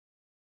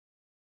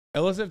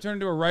LSF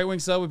turned into a right-wing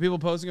sub with people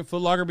posting a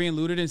Foot Locker being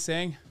looted and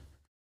saying,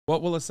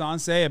 what will Hassan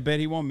say? I bet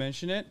he won't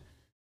mention it.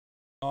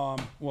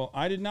 Well,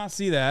 I did not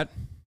see that.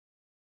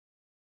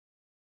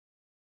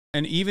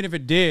 And even if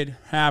it did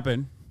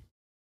happen,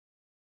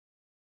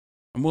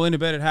 I'm willing to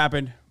bet it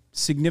happened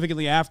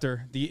significantly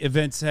after the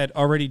events had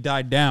already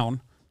died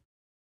down.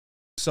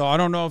 So I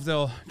don't know if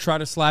they'll try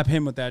to slap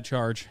him with that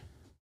charge.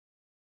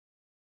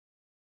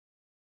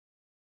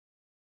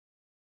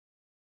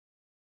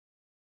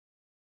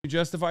 You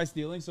justify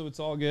stealing, so it's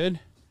all good.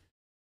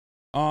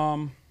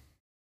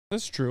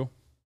 That's true.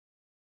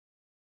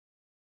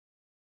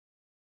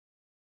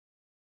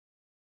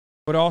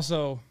 But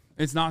also,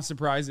 it's not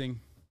surprising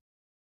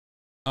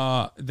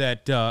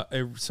that a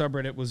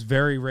subreddit was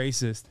very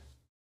racist.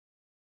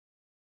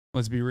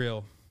 Let's be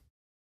real.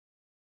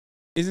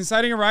 Is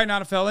inciting a riot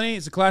not a felony?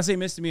 It's a Class A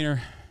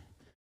misdemeanor.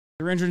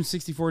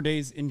 364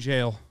 days in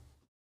jail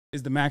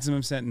is the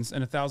maximum sentence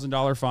and a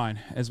 $1,000 fine,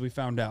 as we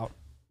found out.